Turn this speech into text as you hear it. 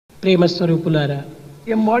ప్రేమ స్వరూపులారా,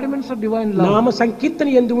 embodiments of divine love. నామ సంకీర్తన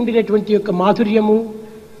యందు ఉండినటువంటి యొక్క మాధుర్యము,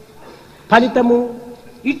 ఫలితము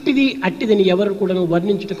ఇట్టిది అట్టిదని ఎవరు కూడా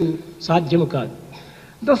వర్ణించుటకు సాధ్యము కాదు.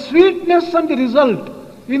 The sweetness and the result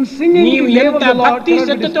in singing నీవు the name of ఎంత the Lord భక్తి cannot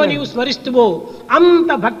be శ్రద్ధతో నీవు described. స్మరిస్తువో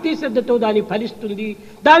అంత భక్తి శ్రద్ధతో దాని ఫలిస్తుంది,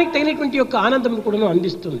 దానికి తగినటువంటి యొక్క ఆనందం కూడా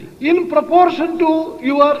అందిస్తుంది. In proportion to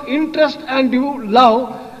your interest and your love,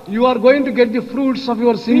 you are going to get the fruits of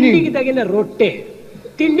your తిండికి singing. తగిన రొట్టె,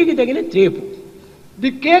 తిండికి తగిన త్రేపు.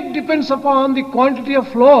 The cake depends upon the quantity of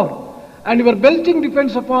flour, and your belching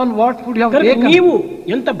depends upon what food you have కనుక taken. నీవు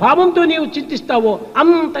ఎంత భావంతో నీవు చింతిస్తావో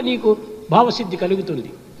అంత నీకు భావసిద్ధి కలుగుతుంది.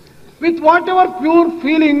 With whatever pure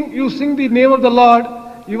feeling you sing the name of the Lord,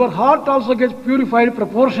 your heart also gets purified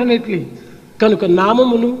proportionately. కనుక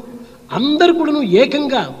నామమును అందరు కూడా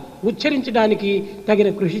ఏకంగా ఉచ్చరించడానికి తగిన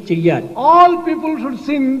కృషి చెయ్యాలి. All people should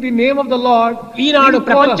sing the name of the Lord. Eenadu in chorus.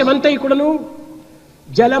 ప్రపంచమంతా కూడాను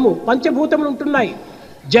జలము, పంచభూతములు ఉంటున్నాయి.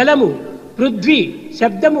 జలము, పృథ్వీ,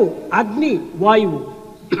 శబ్దము, అగ్ని, వాయువు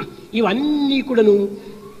ఇవన్నీ కూడాను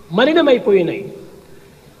మలినమైపోయినాయి.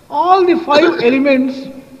 All the five elements,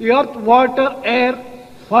 earth, water, air,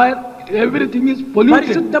 fire, everything is polluted.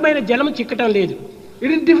 పరిశుద్ధమైన జలము చిక్కటం లేదు,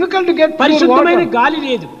 It is difficult to get pure పరిశుద్ధమైన water, గాలి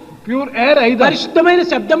లేదు, pure air either, పరిశుద్ధమైన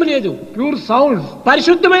శబ్దము లేదు, pure sound,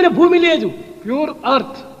 పరిశుద్ధమైన భూమి లేదు, pure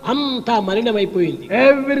earth. అంతా మలినమైపోయింది.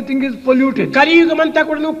 Everything is polluted. కలియుగం అంతా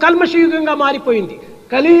కూడా కల్మషయుగంగా మారిపోయింది.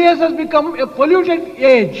 Kali has become a polluted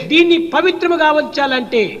age. దీన్ని పవిత్రముగా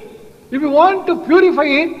ఉంచాలంటే If you want to purify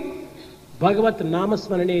it, భగవత్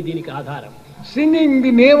నామస్మరణే దీనికి ఆధారం. singing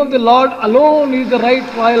the name of the Lord alone is the right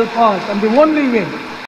royal path and the only way.